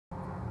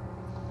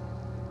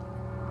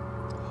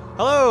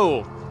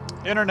Hello,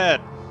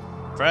 internet,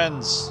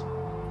 friends,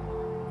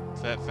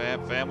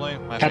 family.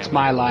 That's family.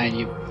 my line.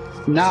 You.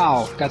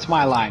 No, that's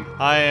my line.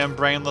 I am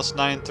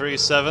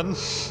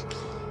Brainless937.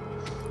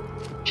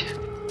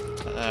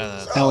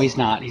 No, he's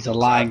not. He's a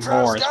lying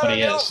whore, is what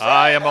he is.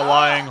 I am a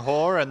lying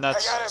whore, and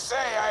that's. I gotta say,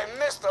 I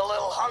missed a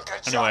little hunk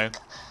of Anyway,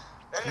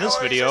 junk. in this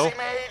video, he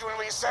made when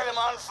we set him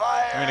on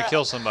fire I'm gonna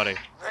kill somebody.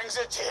 brings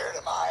a tear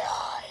to my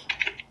eye.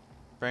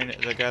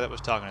 The guy that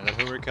was talking. Is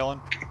that who we're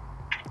killing?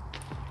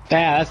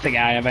 Yeah, that's the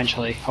guy.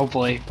 Eventually,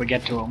 hopefully, we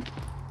get to him.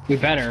 We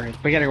better.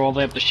 If we gotta go all the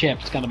way up the ship,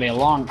 it's gonna be a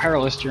long,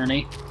 perilous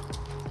journey.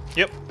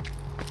 Yep.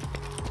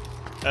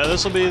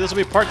 This will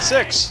be part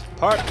 6.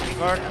 Part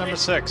number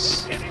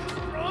 6.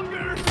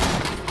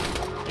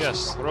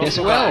 Yes. Yes,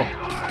 it will.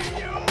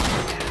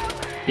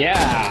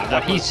 Yeah, That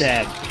what he was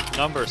said.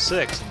 Number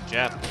 6 in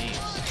Japanese.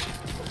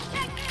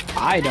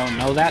 I don't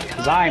know that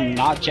because I'm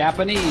not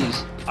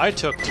Japanese. I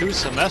took 2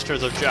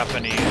 semesters of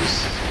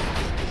Japanese.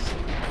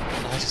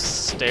 I just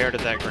stared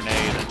at that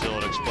grenade until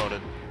it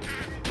exploded.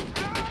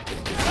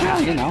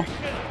 Well, you know.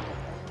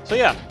 So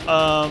yeah,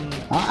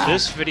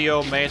 this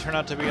video may turn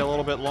out to be a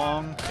little bit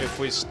long if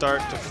we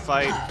start to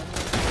fight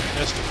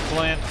Mr.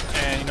 Flynt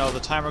and, you know, the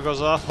timer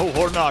goes off. Oh,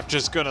 we're not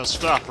just gonna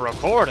stop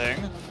recording.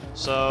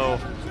 So,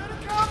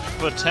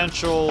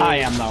 potential I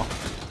am, though.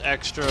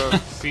 extra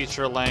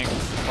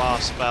feature-length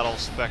boss battle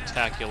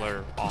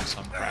spectacular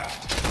awesome.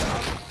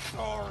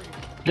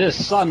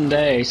 This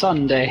Sunday.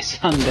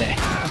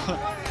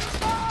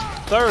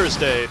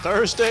 Thursday.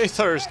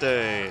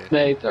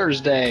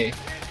 Thursday.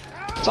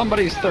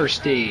 Somebody's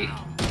thirsty.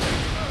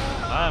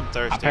 I'm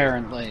thirsty.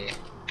 Apparently.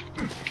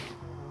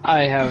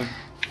 I have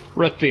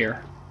root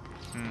beer.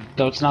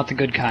 Though it's not the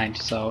good kind,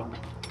 so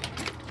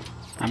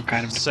I'm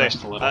kind of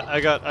depressed a little.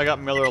 I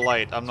got Miller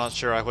Lite. I'm not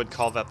sure I would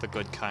call that the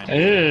good kind.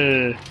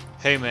 Ew.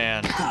 Hey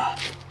man,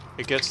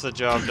 it gets the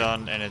job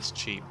done and it's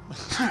cheap.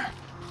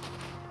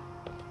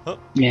 Oh.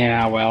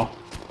 Yeah, well.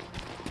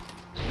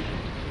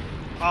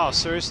 Oh,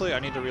 seriously? I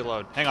need to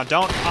reload. Hang on,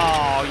 don't.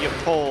 Oh, you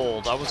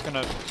pulled. I was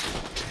gonna.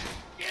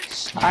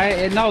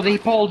 No, he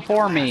pulled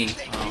for me.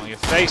 Oh, you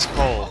face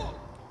pull.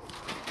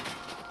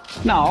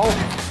 No.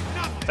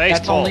 Face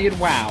That's pull. only in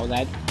WoW.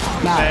 That.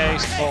 No.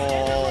 Face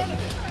pull.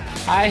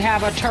 I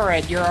have a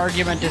turret. Your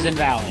argument is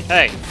invalid.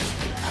 Hey.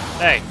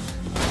 Hey.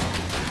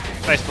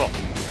 Face pull.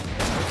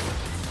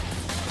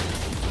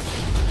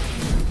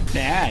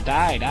 Yeah,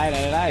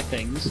 die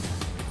things.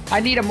 I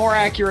need a more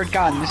accurate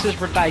gun. This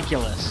is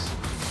ridiculous.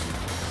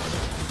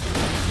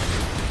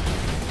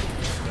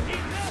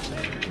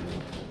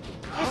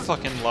 I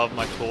fucking love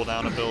my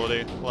cooldown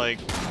ability. Like,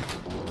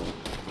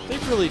 they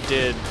really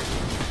did.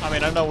 I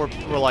mean, I know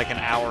we're like an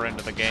hour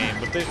into the game,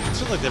 but it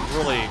seems like they've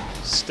really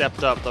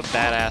stepped up the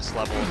badass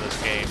level of this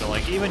game. But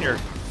like, even your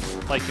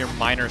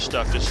minor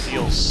stuff just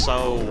feels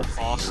so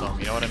awesome.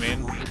 You know what I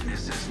mean?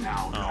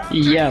 Oh.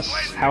 Yes.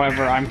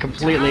 However, I'm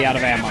completely out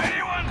of ammo,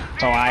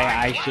 so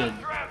I should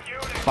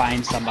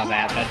find some of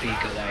that. That'd be a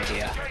good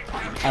idea.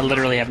 I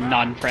literally have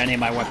none for any of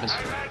my weapons.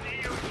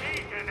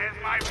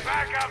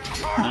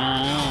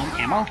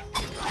 Ammo?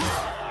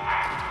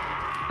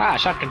 Ah,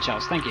 shotgun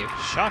shells, thank you.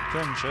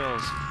 Shotgun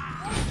shells.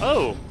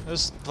 Oh,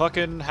 this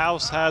fucking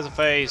house has a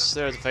face.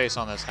 There's a face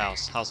on this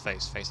house. House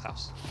face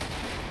house.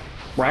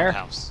 Where?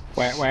 House.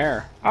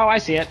 Where? Oh, I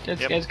see it.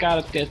 Yep. It's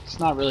got a, it's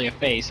not really a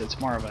face, it's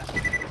more of a...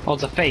 Well,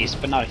 it's a face,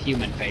 but not a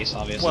human face,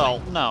 obviously.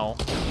 Well, no.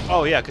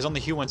 Oh yeah, because only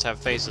humans have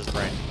faces,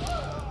 right?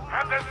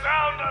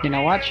 You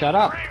know what? Shut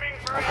up.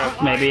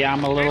 Maybe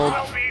I'm a little...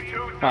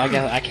 Well, I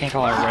guess I can't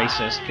call it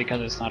racist because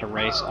it's not a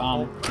race.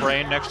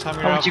 Brain, next time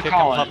you're what out would you kicking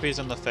call it? puppies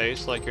in the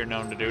face like you're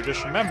known to do,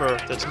 just remember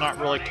that's not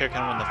really kicking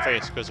them in the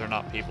face because they're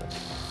not people.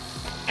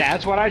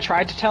 That's what I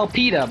tried to tell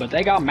PETA, but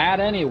they got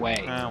mad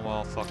anyway.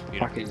 Well, fuck PETA.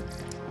 Fucking...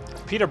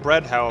 Pita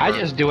bread, however, I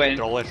just do it.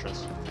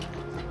 delicious.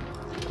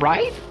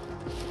 Right?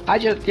 I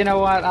just, you know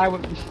what,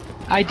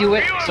 I do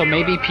it, so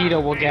maybe PETA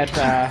will get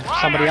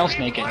somebody else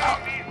naked.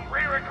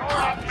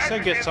 You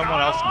said get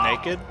someone else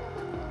naked?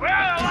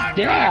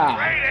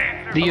 Yeah.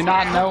 Do you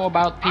not know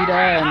about PETA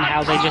and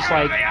how they just,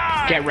 like,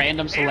 get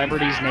random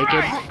celebrities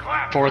naked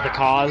for the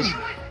cause?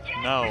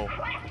 No.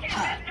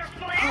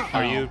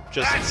 Are you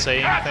just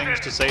saying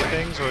things to say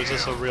things, or is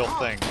this a real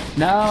thing?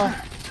 No,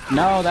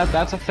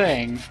 that's a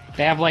thing.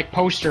 They have, like,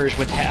 posters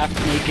with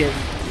half-naked,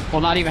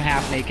 well, not even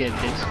half-naked,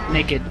 it's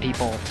naked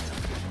people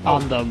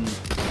on them.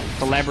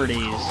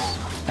 Celebrities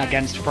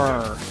against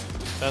fur.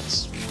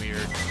 That's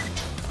weird.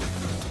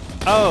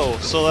 Oh,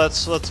 so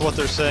that's what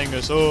they're saying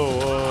is,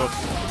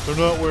 they're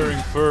not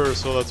wearing fur,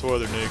 so that's why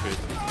they're naked.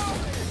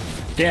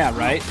 Yeah,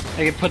 right?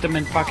 They could put them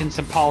in fucking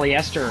some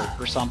polyester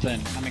or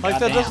something. I mean, like, that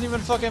goddamn. doesn't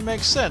even fucking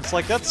make sense.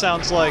 Like, that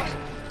sounds like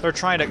they're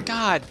trying to...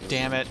 God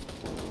damn it.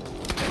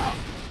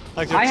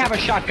 Like I have a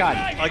shotgun.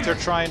 Like they're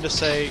trying to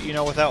say, you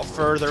know, without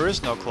fur there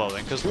is no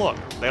clothing. Because look,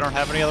 they don't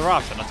have any other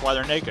option. That's why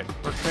they're naked.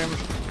 We're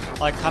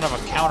like kind of a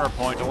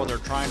counterpoint to what they're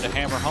trying to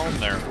hammer home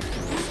there.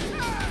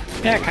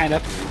 Yeah, kind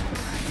of.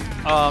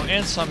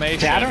 In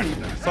summation,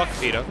 fuck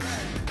PETA.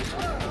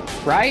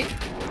 Right?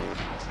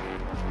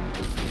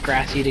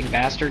 Grass-eating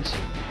bastards.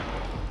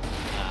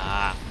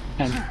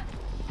 And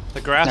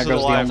The grass there is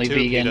goes the alive only too,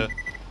 vegan. Peter.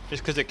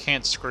 Just because it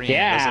can't scream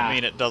Yeah. doesn't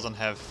mean it doesn't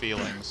have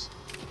feelings.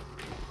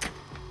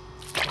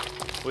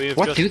 We've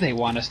what just... do they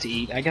want us to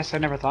eat? I guess I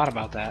never thought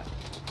about that.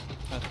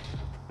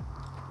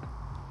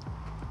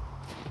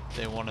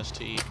 They want us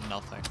to eat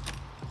nothing.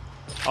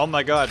 Oh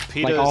my god,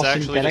 PETA Like all is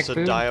actually synthetic just a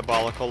food?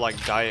 diabolical,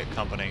 like, diet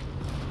company.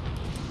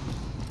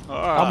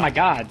 Oh my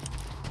god.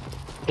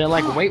 They're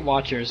like Weight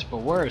Watchers, but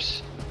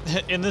worse.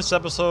 In this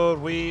episode,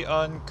 we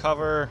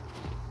uncover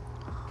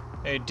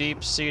a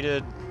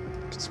deep-seated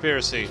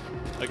conspiracy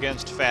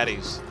against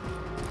fatties.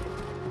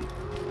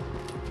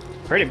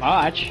 Pretty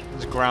much.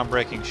 It's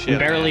groundbreaking shit. And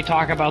barely man.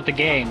 talk about the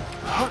game.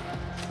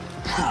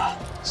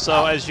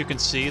 So, as you can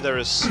see, there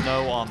is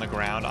snow on the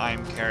ground. I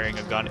am carrying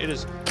a gun. It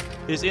is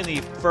in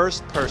the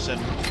first-person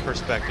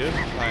perspective,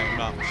 if I am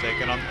not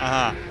mistaken.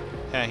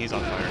 Yeah, he's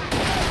on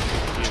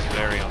fire. He's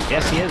very on fire.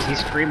 Yes, he is. He's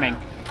screaming.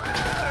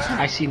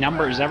 I see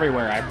numbers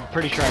everywhere. I'm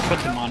pretty sure I put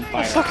them on The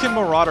fire. fucking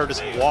Marauder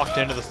just walked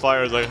into the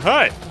fire like,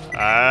 hey,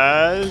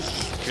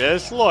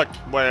 this looked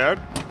weird.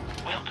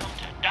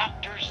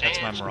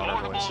 That's my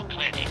Marauder voice.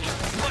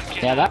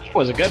 Yeah, that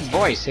was a good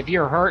voice. If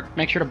you're hurt,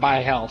 make sure to buy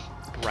health.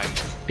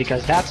 Right.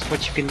 Because that's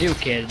what you can do,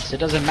 kids. It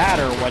doesn't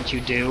matter what you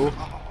do,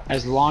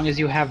 as long as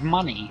you have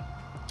money.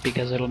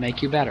 Because it'll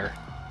make you better.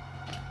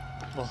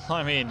 Well,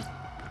 I mean,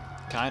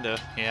 kinda,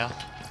 yeah.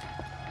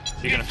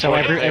 If you can So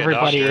afford to pay a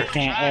everybody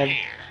doctor.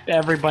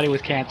 everybody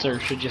with cancer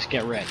should just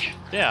get rich.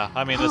 Yeah,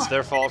 I mean, it's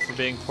their fault for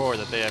being poor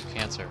that they have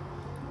cancer.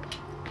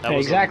 That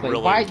was Exactly. a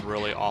really, Why-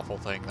 really awful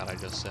thing that I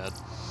just said.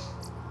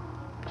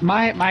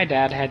 My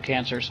dad had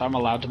cancer, so I'm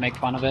allowed to make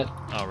fun of it.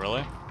 Oh,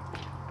 really?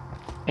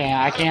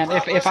 Yeah, I can't.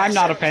 If I'm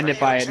not offended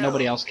by it,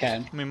 nobody else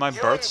can. I mean, my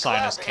birth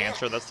sign is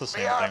cancer. That's the We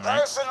same are thing, right?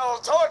 personal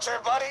torture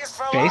buddies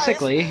for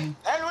Basically. life,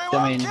 and we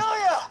won't mean- kill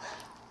you.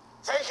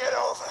 Think it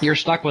over. You're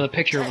stuck with a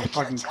picture of a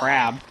fucking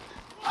crab.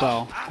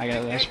 So, I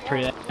guess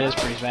that is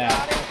pretty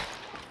sad.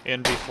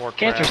 In before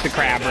Cancer's the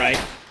crab, right?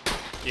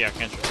 Yeah,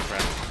 cancer's the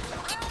crab.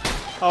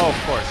 Oh,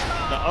 of course.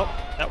 No, oh,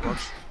 that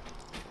works.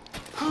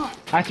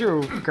 I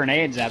threw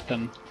grenades at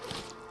them.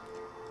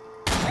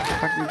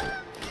 Fucking-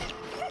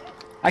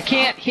 I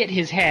can't hit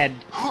his head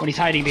when he's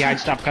hiding behind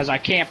stuff because I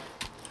can't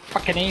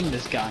fucking aim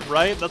this gun.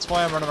 Right? That's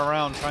why I'm running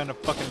around trying to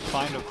fucking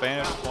find a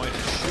vantage point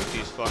and shoot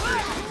these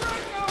fuckers.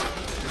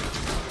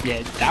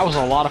 Yeah, that was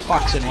a lot of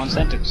fucks in one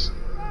sentence.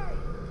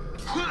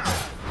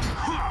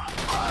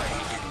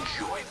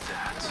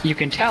 You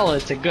can tell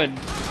it's a good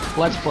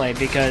Let's Play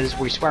because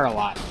we swear a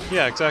lot.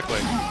 Yeah, exactly.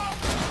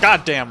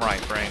 Goddamn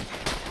right, brain.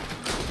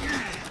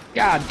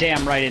 God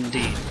damn right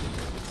indeed.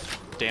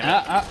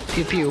 Damn it.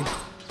 Pew pew.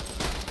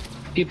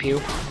 Pew pew.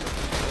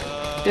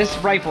 This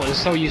rifle is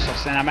so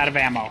useless and I'm out of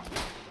ammo.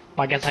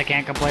 I guess I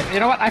can't complain. You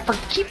know what? I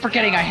keep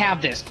forgetting I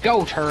have this.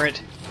 Go,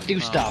 turret. Do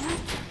stuff.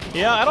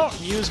 Yeah, I don't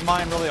use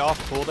mine really off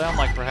cooldown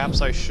like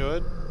perhaps I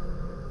should.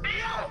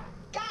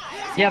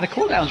 Yeah, the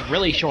cooldown's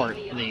really short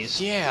for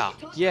these. Yeah,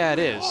 it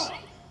is.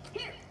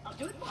 Here, I'll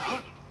do it for you.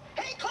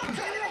 Hey,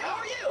 Claptrap, how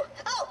are you?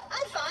 Oh,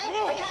 I'm fine.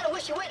 I kind of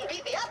wish you wouldn't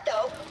beat me up,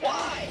 though.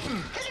 Why?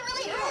 Because it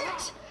really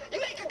hurts.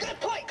 You make a good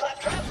point,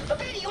 Claptrap. But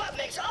beating you up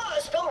makes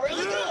us feel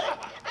really good.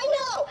 I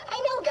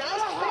know,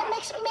 guys. But it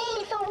makes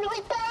me feel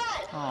really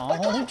bad. But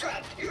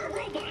Claptrap, you're a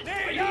robot.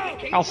 There you go.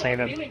 I'll save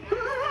him.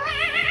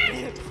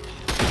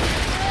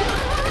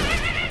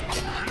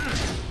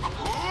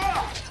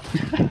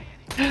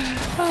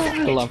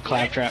 I love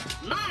Claptrap.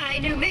 My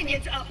new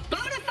minion's a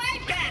bona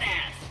fide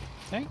badass.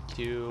 Thank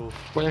you.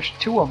 Well, there's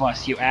two of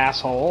us, you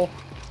asshole.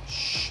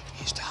 Shh,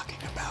 he's talking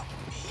about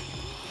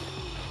me.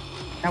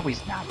 No,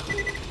 he's not.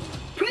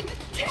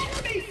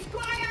 Protect me,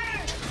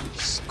 Squire!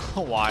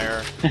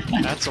 Squire.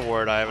 That's a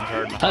word I haven't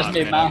heard in a Let hot me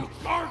minute. mount.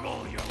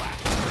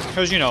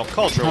 Because, you know,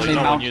 culturally, Let me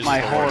no one mount uses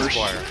my the word horse.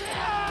 squire.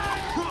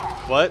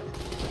 What?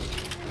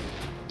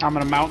 I'm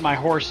gonna mount my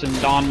horse and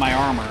don my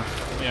armor.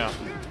 Yeah.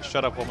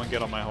 Shut up, woman,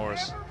 get on my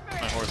horse.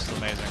 My horse is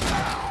amazing.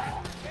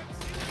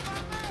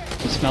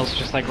 It smells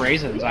just like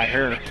raisins, I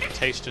hear. It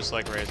tastes just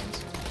like raisins.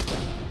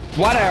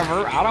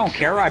 Whatever, I don't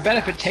care. I bet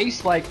if it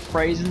tastes like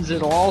raisins,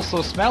 it'll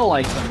also smell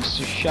like them,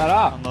 so shut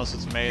up. Unless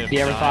it's made of You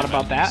ever thought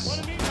about that?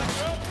 diamonds.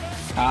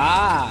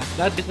 Ah,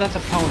 that's a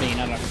pony,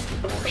 not a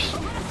horse.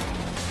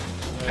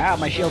 Ah,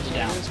 my shield's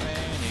down.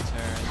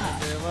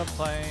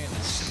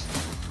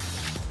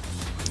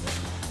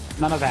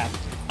 None of that.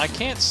 I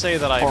can't say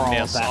that I Or all of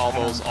miss that, all I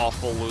don't those know.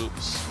 awful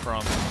loops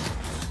from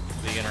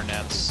the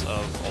internets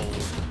of old.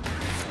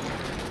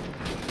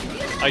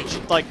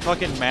 Like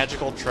fucking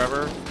Magical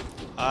Trevor.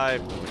 I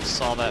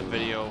saw that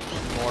video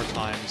more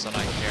times than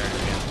I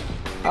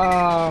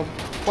care.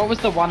 What was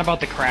the one about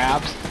the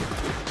crabs?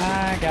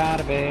 I got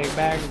a big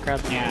bag of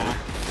crabs. Yeah.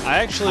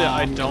 I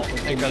don't put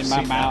think them I've in my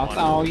seen mouth. that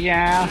one. Oh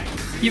yeah.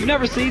 You've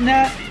never seen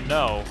that?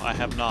 No, I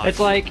have not. It's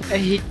like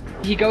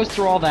he goes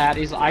through all that.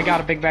 He's I got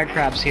a big bag of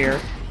crabs here.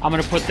 I'm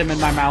gonna put them in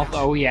my mouth.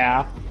 Oh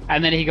yeah.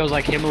 And then he goes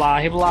like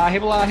hibla hibla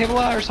hibla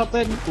hibla or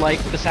something, like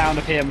the sound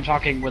of him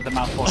talking with a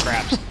mouthful of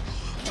crabs.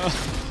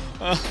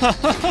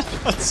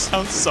 That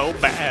sounds so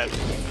bad.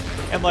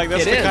 And like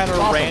that's It the is, kind of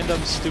it's awesome.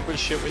 random stupid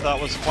shit we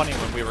thought was funny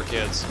when we were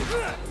kids.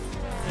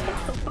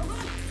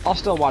 I'll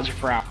still watch it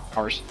for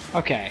hours.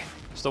 Okay.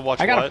 Still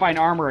watch I gotta what? find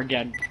armor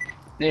again.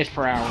 It's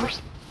for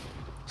hours.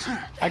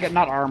 I got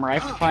not armor. I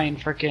have to find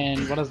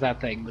frickin' what is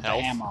that thing with Health?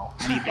 the ammo?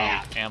 I need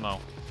that. Ammo.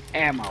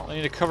 Ammo. I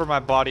need to cover my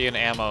body in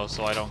ammo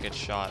so I don't get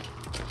shot.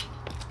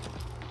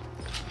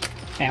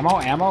 Ammo?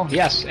 Ammo?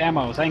 Yes,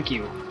 ammo. Thank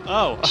you.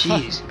 Oh.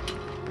 Jeez.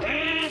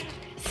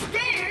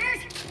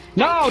 Stairs!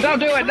 No, don't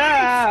do it!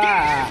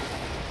 Nah!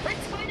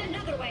 Let's find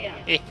another way up.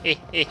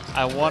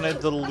 I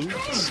wanted the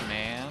loots,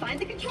 man. Find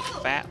the control.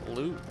 Fat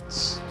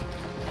loots.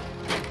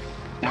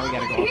 Now we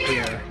gotta go up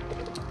here.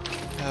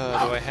 Do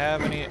I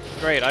have any?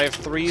 Great, I have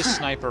 3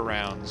 sniper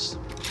rounds.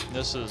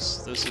 This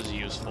is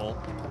useful.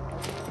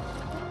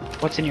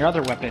 What's in your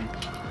other weapon?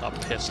 A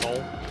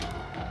pistol.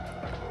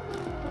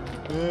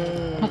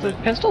 Well, the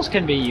pistols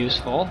can be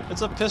useful.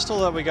 It's a pistol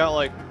that we got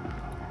like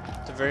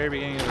at the very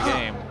beginning of the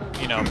game.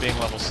 You know, being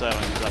level 7,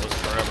 because that was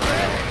forever ago.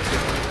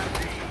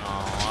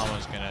 Oh, I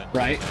was gonna. do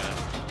Right. that.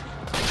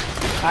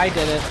 I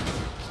did it.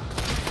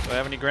 Do I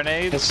have any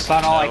grenades? That's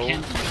about all I No.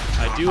 can.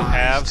 I do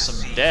have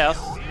some death.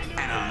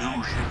 An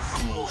illusion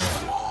fools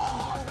you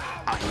all.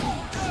 I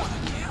move for the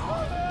kill.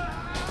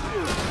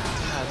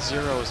 God,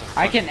 Zero is a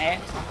I can.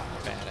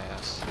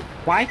 badass.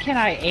 Why can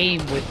I aim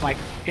with my?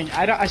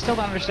 I still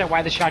don't understand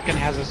why the shotgun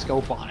has a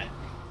scope on it.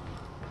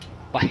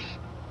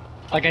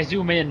 Like I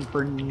zoom in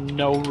for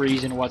no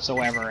reason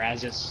whatsoever,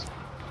 as it's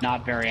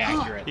not very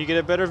accurate. You get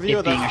a better view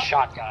It of being a that.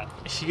 shotgun.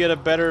 If you get a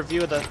better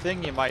view of that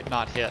thing, you might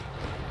not hit.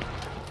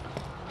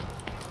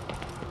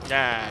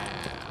 Yeah,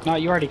 No,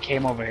 you already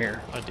came over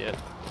here. I did.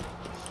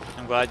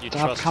 I'm glad you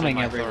Stop trusted coming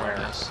my everywhere.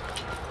 thoroughness.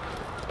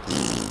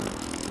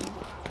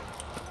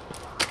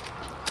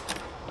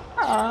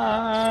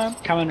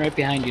 Coming right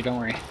behind you. Don't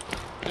worry.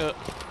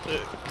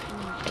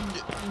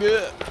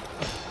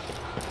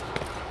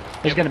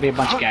 There's gonna be a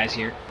bunch of guys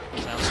here.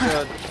 Sounds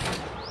good.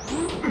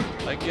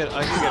 I can get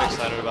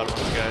excited about a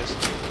bunch of guys.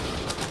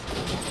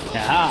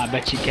 Ah, I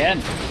bet you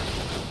can.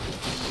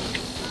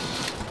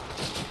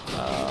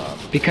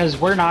 Because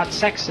we're not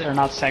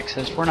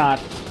sexist. We're not.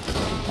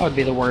 What would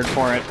be the word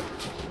for it?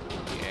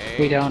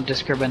 We don't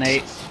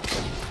discriminate.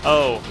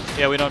 Oh,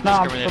 yeah, we don't No,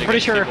 I'm discriminate pretty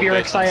against sure if people you're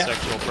based on excited,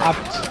 sexual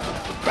preference.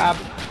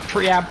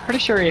 I'm pretty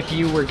sure if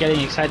you were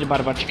getting excited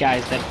about a bunch of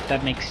guys,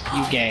 that makes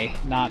you gay,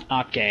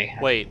 not gay.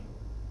 Wait,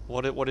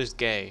 what is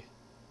gay?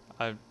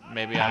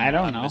 Maybe I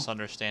don't I'm know.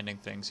 misunderstanding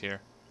things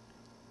here.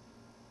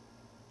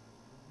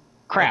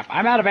 Crap!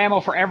 I'm out of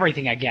ammo for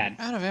everything again.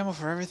 Out of ammo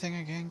for everything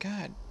again?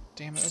 God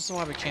damn it, this is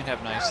why we can't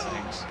have nice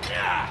things.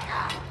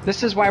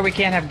 This is why we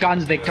can't have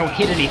guns that don't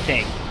hit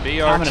anything.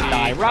 BRT, I'm gonna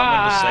die.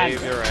 Run! coming to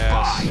save your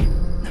ass.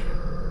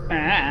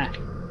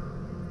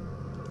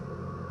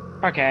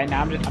 Okay,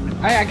 now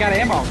I got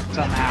ammo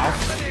somehow.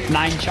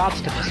 9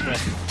 shots to this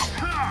with.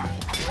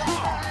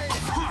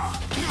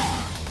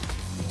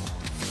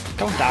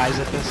 Don't die,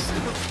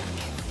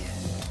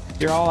 Xithyspls.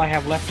 You're all I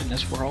have left in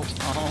this world.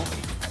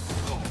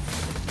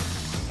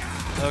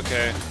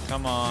 Okay,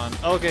 come on.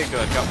 Okay,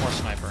 good, got more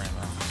sniper ammo.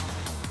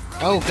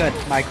 Oh, good.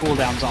 My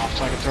cooldown's off,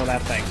 so I can throw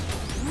that thing.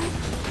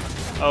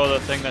 Oh, the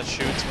thing that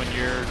shoots when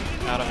you're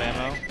out of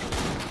ammo?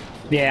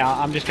 Yeah,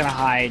 I'm just gonna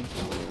hide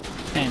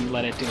and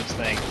let it do its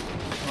thing.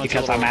 That's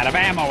Because a I'm little- out of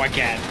ammo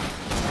again.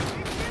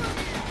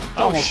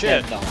 Oh Almost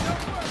shit! dead, though.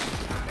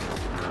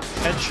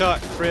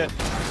 Headshot crit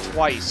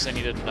twice and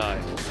he didn't die.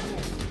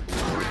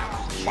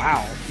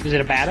 Wow. Is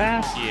it a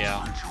badass?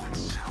 Yeah.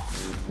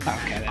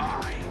 Okay, then.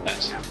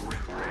 Yes.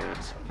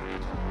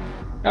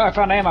 Oh, I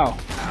found ammo.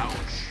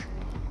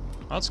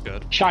 That's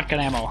good. Shotgun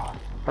ammo.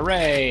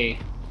 Hooray!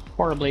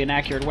 Horribly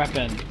inaccurate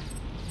weapon.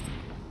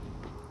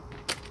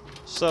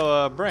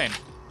 So, Brain,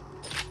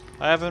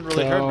 I haven't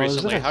really heard So,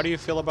 recently. Xithyspls. How do you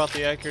feel about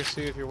the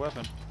accuracy of your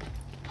weapon?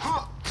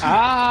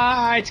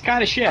 Ah, it's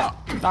kind of shit.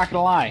 Not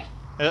gonna lie.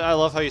 I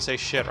love how you say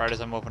shit right as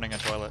I'm opening a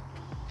toilet.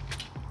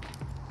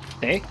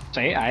 See,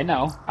 I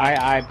know.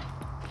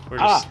 We're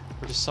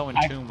just so in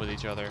tune with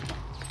each other.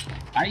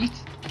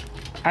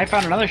 I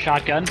found another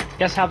shotgun.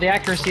 Guess how the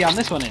accuracy on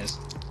this one is?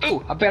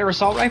 Ooh, a better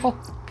assault rifle?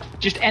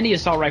 Just any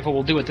assault rifle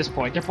will do at this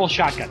point. They're both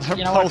shotguns. They're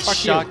You know what? both Fuck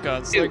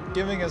shotguns. you. They're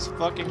giving us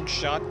fucking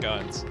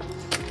shotguns.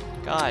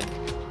 God.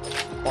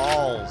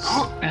 Balls.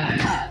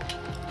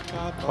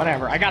 God,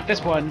 Whatever. I got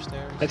this one.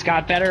 Upstairs. That's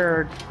got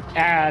better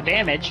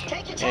damage.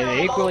 Take your time,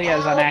 And equally as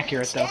old pal.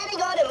 inaccurate, though.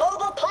 Standing on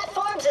immobile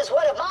platforms is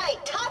one of my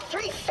top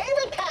 3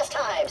 favorite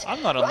pastimes.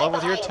 I'm not in Right love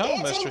with your behind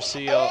tone, dancing Mr.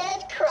 CL.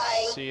 and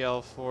crying.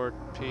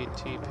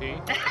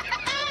 CL4PTP.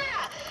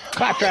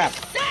 Claptrap.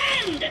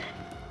 Send!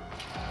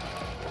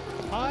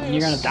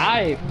 You're gonna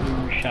die if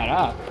you shut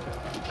up.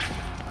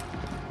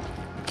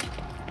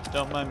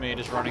 Don't mind me,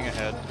 just running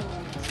ahead.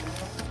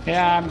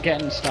 Yeah, I'm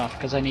getting stuff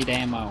because I need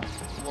ammo.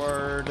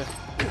 Word.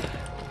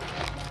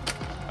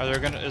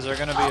 Is there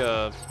gonna be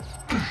a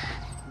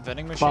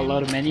vending machine?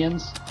 Buttload of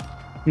minions?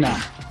 No.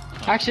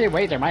 Actually,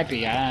 wait, there might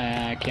be.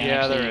 I can't. Yeah,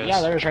 actually- there is.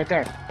 Yeah, there is right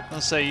there.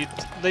 Let's say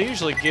they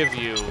usually give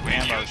you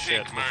ammo You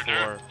shit think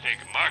murder? before.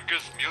 Take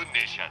Marcus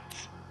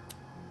munitions.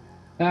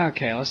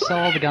 Okay, let's sell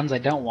all the guns I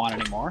don't want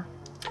anymore.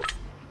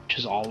 Which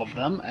is all of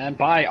them, and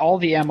buy all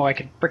the ammo I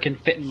can frickin'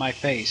 fit in my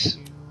face.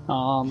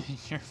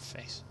 Your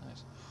face,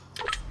 nice.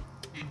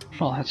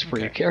 Well, that's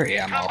free to carry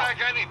ammo. Come back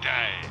any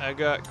day. I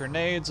got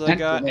grenades, I And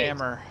got grenades.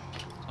 hammer.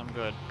 I'm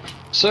good.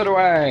 So do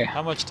I.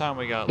 How much time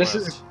we got This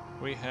left? is-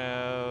 We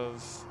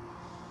have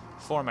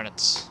 4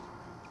 minutes.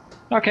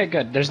 Okay,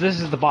 good. This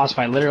is the boss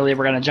fight. Literally,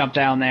 we're gonna jump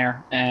down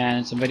there,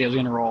 and some video's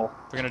gonna roll.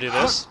 We're gonna do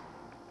this?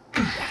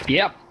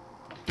 Yep.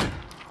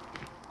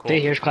 Cool. See,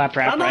 here's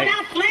Claptrap, Come on right?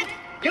 out, Flynt!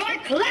 Your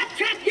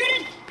claptrap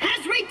unit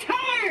has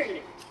returned!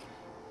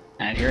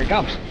 And here it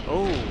comes.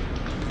 Oh,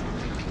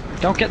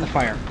 Don't get in the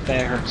fire.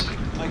 That hurts.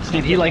 I can't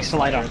And he get likes the to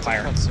light on It's a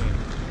fire. cutscene.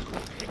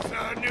 It's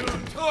a new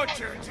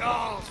torture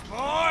dolls,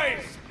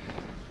 boys.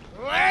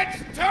 Let's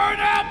turn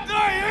up the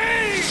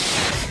heat.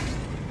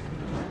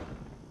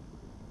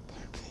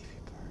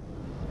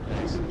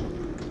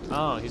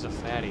 Oh, he's a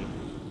fatty.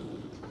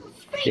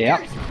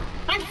 Yep.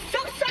 I'm so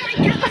sorry,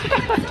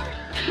 Captain!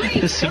 The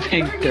Please, don't hurt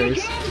me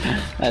sphincters.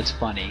 again. That's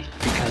funny,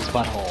 because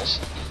buttholes.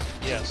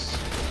 Yes.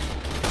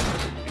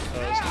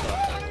 Because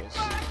buttholes.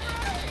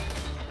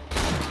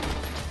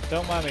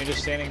 Don't mind me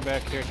just standing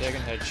back here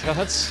taking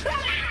headshots.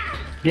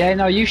 Yeah,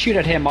 no, you shoot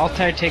at him. I'll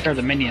try to take care of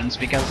the minions,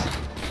 because...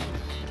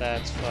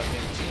 That's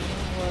fucking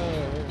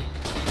teamwork.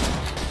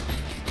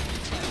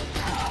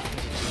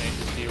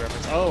 HSD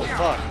reference. Oh,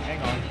 fuck.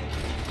 Hang on.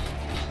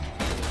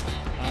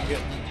 I'm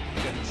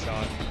getting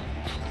shot.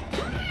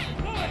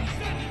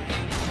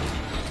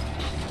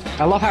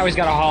 I love how he's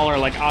got a holler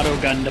like auto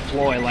gun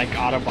deploy like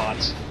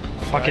Autobots.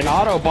 Fucking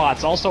Right.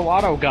 Autobots, also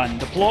auto gun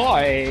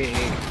deploy!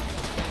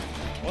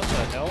 What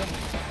the hell?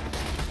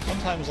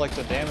 Sometimes, like,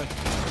 the damage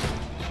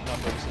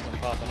numbers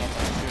isn't popping up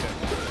when I'm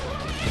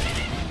shooting.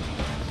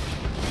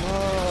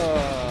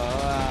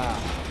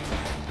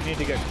 You need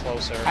to get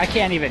closer. I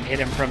can't even hit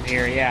him from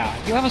here, yeah.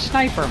 You have a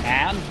sniper,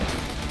 man!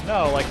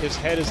 No, like, his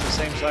head is the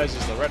same size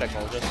as the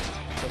reticle, just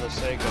for the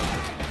sake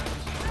of...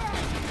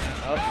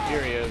 Oh,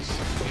 here he is.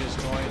 He has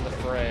joined the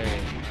fray.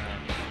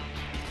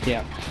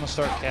 Yeah. I'm gonna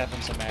start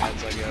capping some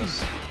ads, I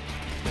guess.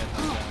 Get him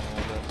down a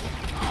little bit.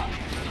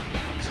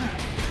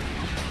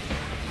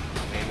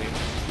 Maybe.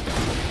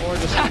 Or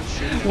just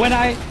keep shooting.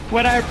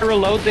 When I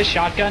reload this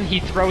shotgun, he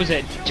throws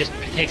it, just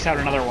takes out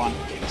another one.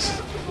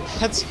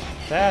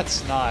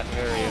 That's not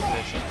very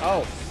efficient.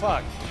 Oh,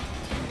 fuck.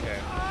 Okay.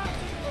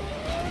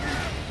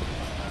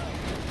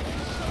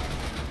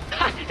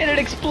 And it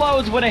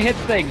explodes when it hits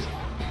things!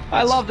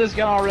 I love this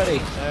gun already!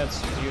 That's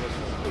beautiful.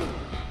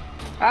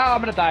 Oh,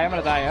 I'm gonna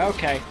die,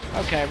 okay.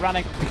 Okay,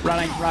 running,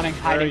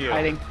 hiding, you?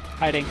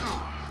 hiding.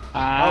 Oh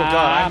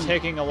god, I'm Um,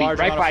 taking a large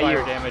right amount of by fire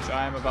you. damage.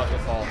 I am about to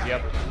fall.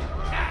 Yep.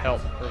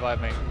 Help.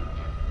 Revive me.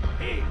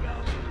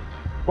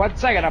 1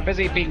 second, I'm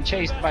busy being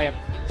chased by a...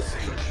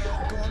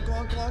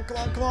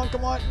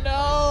 Come on.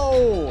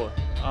 No!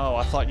 Oh,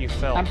 I thought you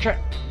fell. I'm trying...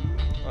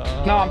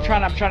 No, I'm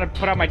trying to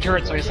put out my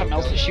turret so I have something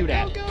else to shoot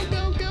at.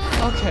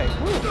 Okay.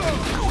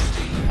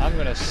 I'm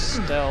gonna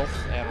stealth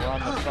and run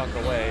the fuck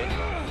away.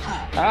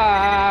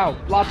 Oh,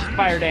 lots of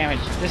fire damage.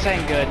 This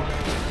ain't good.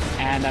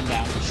 And I'm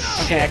down.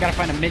 Okay, I gotta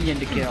find a minion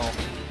to kill.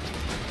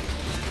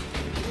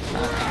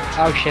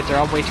 Oh shit, they're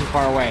all way too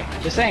far away.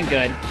 This ain't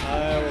good.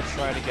 I will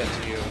try to get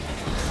to you.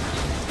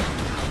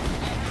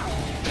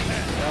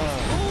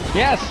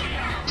 Yes!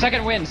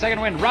 Second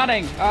win,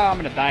 running! Oh, I'm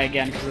gonna die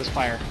again because of this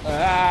fire.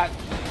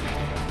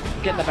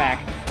 Get in the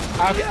back.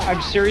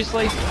 I'm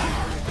seriously?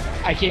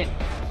 I can't...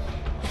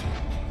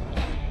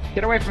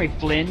 Get away from me,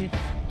 Flynn.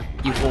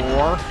 You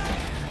whore.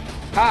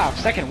 Ah,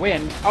 second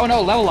win. Oh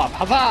no, level up.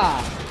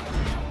 Huzzah!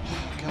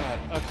 God.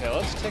 Okay,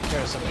 let's take care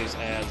of some of these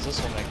ads.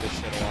 This will make this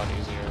shit a lot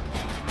easier.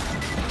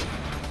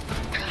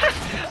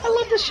 I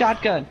love this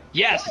shotgun.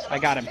 Yes, I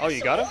got him. Oh,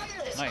 you got him?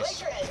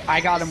 Nice.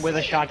 I got him with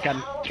a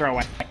shotgun throw,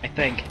 I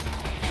think.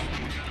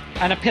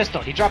 And a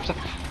pistol. He drops a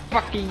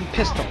fucking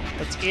pistol.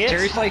 That's it?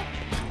 Seriously?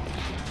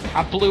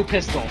 A blue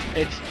pistol.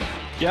 It's...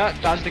 Yeah,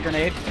 dodge the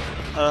grenade.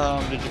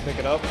 Did you pick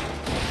it up?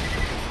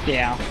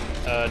 Yeah.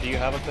 Do you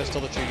have a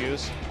pistol that you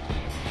use?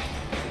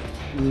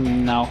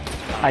 No.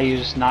 I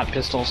use not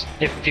pistols.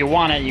 If you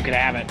want it, you could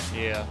have it.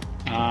 Yeah.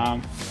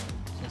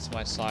 Since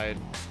my side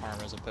arm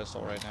is a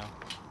pistol right now.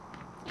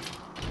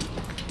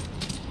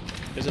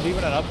 Is it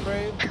even an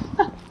upgrade?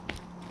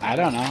 I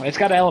don't know. It's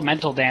got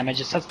elemental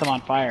damage. It sets them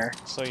on fire.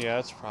 So yeah,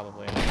 it's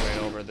probably an upgrade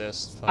over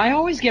this. I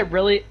always get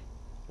really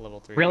level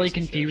 3 really piece of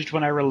shit. confused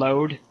when I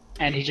reload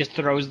and he just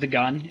throws the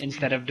gun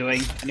instead of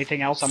doing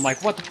anything else. I'm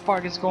like, what the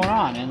fuck is going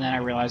on? And then I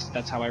realize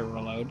that's how I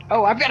reload.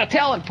 Oh, I've got a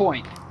talent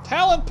point!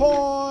 Talent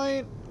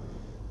point!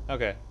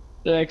 Okay.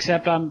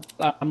 Except I'm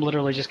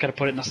literally just gonna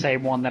put it in the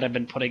same one that I've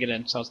been putting it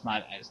in, so it's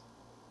not as...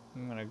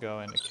 I'm gonna go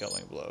into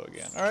Killing Blow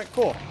again. Alright,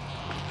 cool.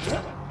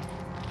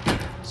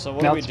 So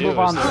what Now do we let's do? move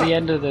on Is to there- the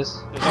end of this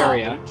Is there a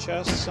area. loot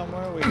chest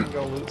somewhere we can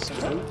go loot some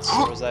loots,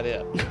 or was that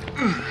it?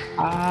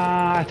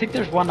 I think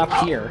there's one up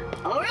here.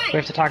 All right. We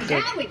have to talk to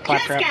now we just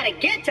Claptrap. gotta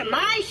get to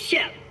my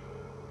ship.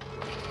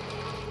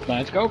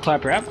 Let's go,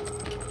 Claptrap.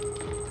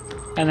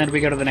 And then we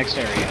go to the next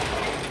area.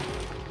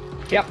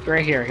 Yep,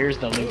 right here. Here's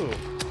the loot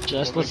Ooh.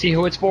 Just let's see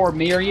who it's for.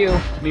 Me or you.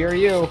 Me or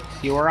you.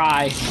 You or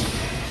I.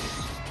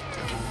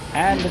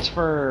 And it's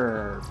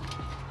for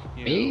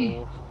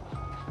me.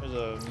 There's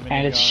a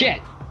And it's minigun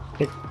shit.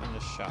 and a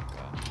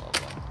shotgun.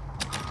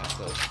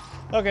 Lovely.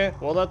 Okay,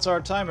 well that's our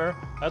timer.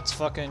 That's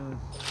fucking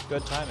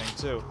good timing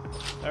too.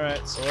 All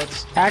right, so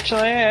let's.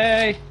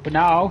 Actually, but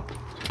no.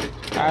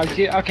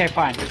 Okay,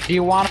 fine. Do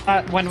you want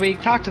when we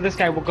talk to this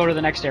guy, we'll go to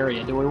the next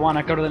area. Do we want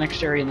to go to the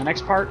next area in the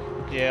next part?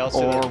 Yeah, let's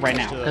do or that. right Let's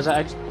now? do Because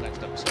that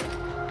next episode.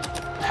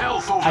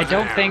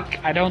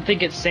 I don't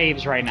think it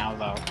saves right now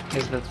though.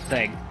 Is the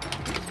thing.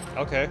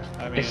 Okay,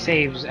 I mean. It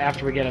saves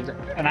after we get it,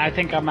 and I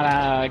think I'm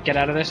gonna get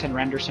out of this and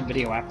render some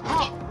video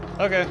afterwards.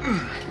 Okay.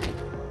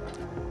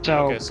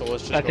 So, Okay, so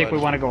let's just I go think ahead we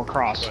and- want to go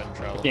across. go ahead and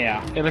travel.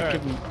 Yeah, it'll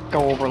Alright.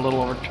 go over a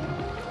little over.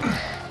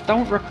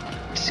 Don't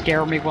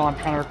scare me while I'm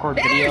trying to record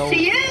video. There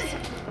she is!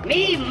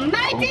 Me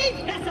mighty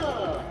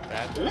vessel!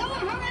 That- Lower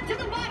her into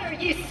the water,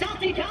 you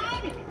salty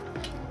dog!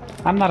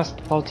 I'm not a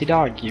salty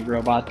dog, you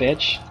robot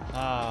bitch.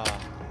 Ah.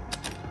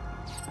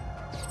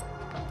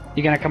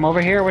 You gonna come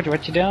over here? What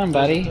you doing,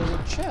 buddy? There's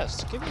a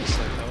chest. Give me a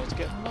second. I was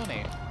getting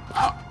money.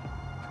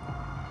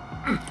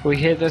 We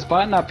hit this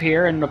button up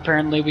here, and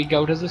apparently we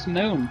go to this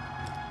moon.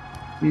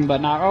 But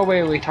not. Oh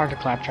wait, we talked to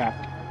Claptrap.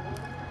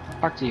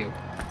 Talk to you.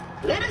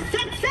 Let us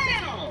set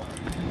sail!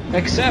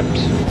 Except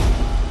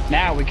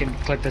now we can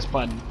click this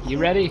button. You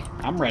ready?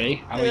 I'm ready.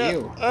 How are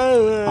you?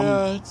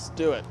 Let's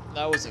do it.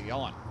 That was a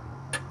yawn.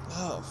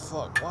 Oh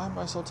fuck! Why am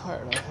I so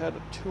tired? I had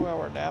a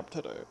 2-hour nap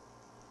today.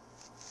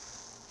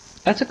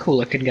 That's a cool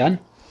looking gun.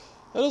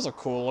 That is a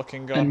cool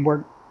looking gun. And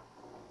we're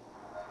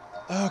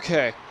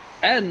Okay.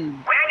 and We're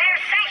near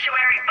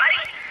sanctuary,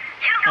 buddy!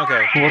 You know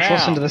Okay. let's now,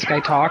 listen to this guy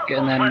talk,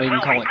 and then we can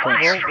call it quits.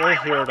 We'll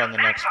hear it on the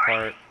next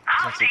part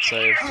since it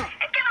saves. and give them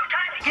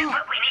time to get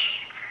what we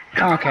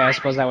need. Okay, I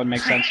suppose that would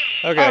make sense.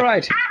 Okay. All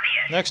right.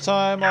 Next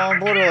time on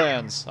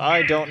Borderlands.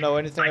 I don't know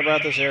anything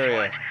about this area.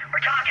 We're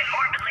talking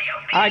morbidly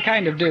obese. I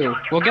kind of do.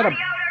 We'll get a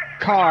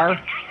car,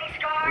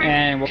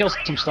 and we'll kill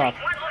some stuff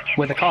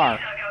with a car.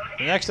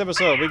 The next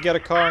episode, we get a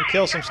car and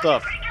kill some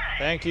stuff.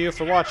 Thank you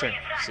for watching.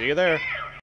 See you there.